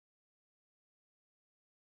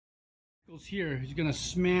Michael's here. He's gonna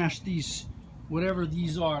smash these, whatever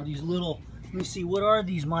these are, these little, let me see, what are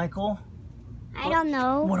these, Michael? I don't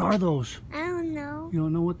know. What are those? I don't know. You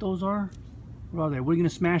don't know what those are? What are they? What are you gonna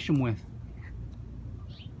smash them with?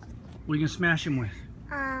 What are you gonna smash them with?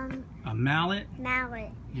 A mallet?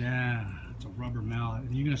 mallet. Yeah, it's a rubber mallet.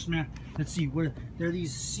 And you're gonna smash, let's see, what, they're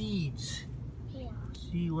these seeds. Yeah.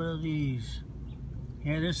 See, what are these?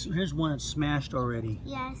 Yeah, here's one that's smashed already.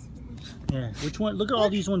 Yes. Yeah, which one? Look at all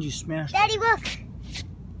these ones you smashed. Daddy, look.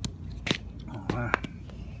 Oh, wow.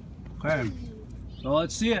 Okay, so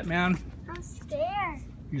let's see it, man. I'm scared.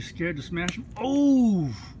 You scared to smash them? Oh!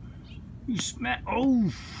 You smash!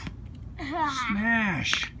 Oh!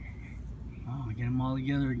 Smash! Oh, get them all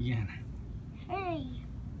together again. Hey.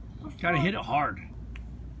 Gotta hit it hard.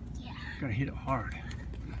 Yeah. Gotta hit it hard.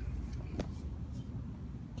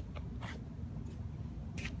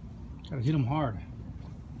 Gotta hit them hard.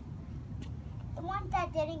 The ones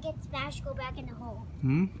that didn't get smashed go back in the hole.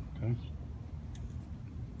 Hmm? Okay.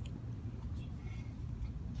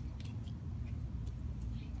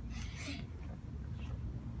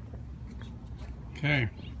 Okay.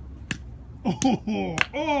 Oh,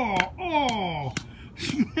 oh, oh!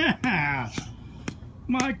 Smash!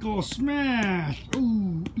 Michael, smash!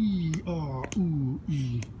 Ooh, ee, ah, ooh,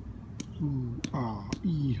 ee. Ooh, ah,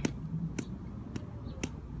 ee.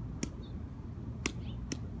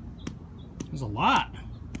 There's a lot.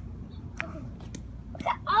 Look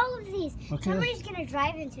at all of these. Okay. Somebody's gonna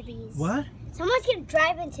drive into these. What? Someone's gonna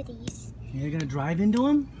drive into these. You're gonna drive into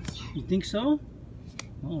them? You think so?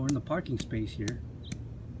 Oh, we're in the parking space here.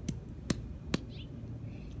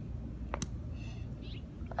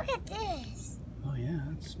 Look at this. Oh yeah,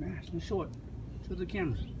 that's smashed. Let's show it. Show the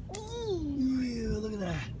camera. Ew. Ew, look at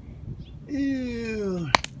that. Ew.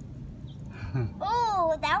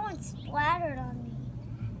 Oh, that one splattered on me.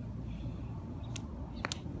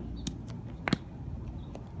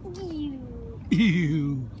 Ew.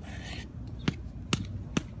 Ew.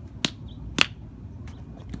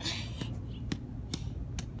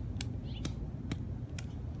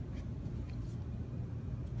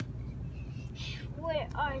 Where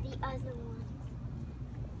are the other ones?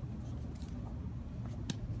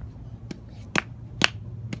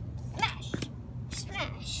 Smash!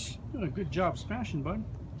 Smash! Oh, good job smashing, bud.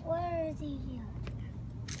 Where are the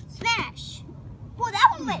Smash! Well, that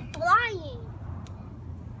one went flying.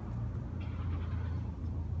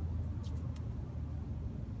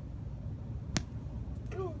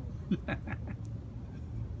 Boom.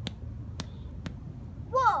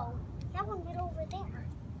 Whoa! That one went over there.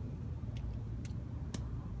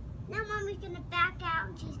 Now Mommy's gonna back out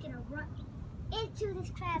and she's gonna run into this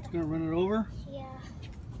crab. Gonna run it over? Yeah.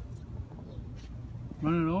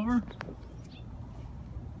 Run it over?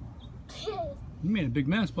 You made a big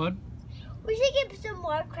mess, bud. We should get some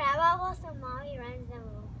more crab apples so Mommy runs them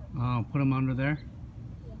over. Oh, put them under there?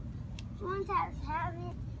 Yeah. The ones that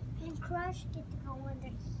haven't been crushed get to go under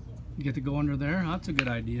here. You get to go under there? That's a good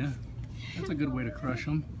idea. That's a good way to crush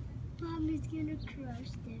them. Mommy's gonna crush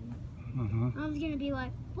them. Uh-huh. Mom's gonna be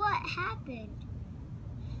like, what happened?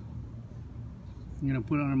 You gonna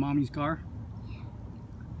put it under Mommy's car? Yeah.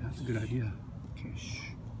 That's a good idea. Okay, shh.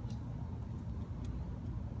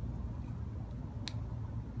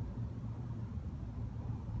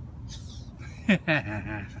 The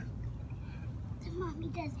Mommy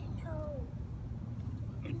doesn't know.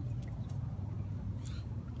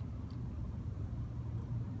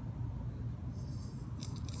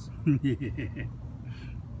 Yeah.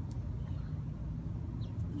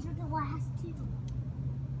 These are the last two.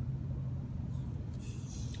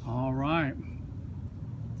 All right.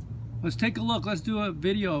 Let's take a look. Let's do a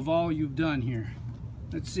video of all you've done here.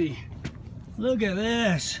 Let's see. Look at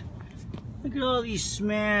this. Look at all these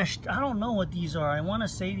smashed. I don't know what these are. I want to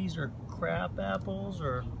say these are crab apples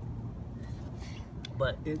or...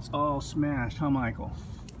 But it's all smashed, huh, Michael?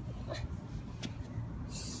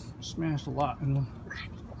 Smashed a lot. And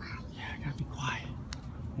yeah, I gotta be quiet.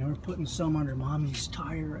 And we're putting some under Mommy's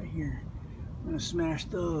tire right here. I'm gonna smash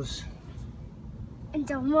those.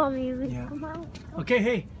 Until Mommy will Yeah. come out. Okay,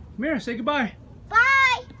 hey, come here, say goodbye.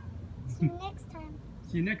 Bye! See you next time.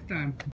 See you next time.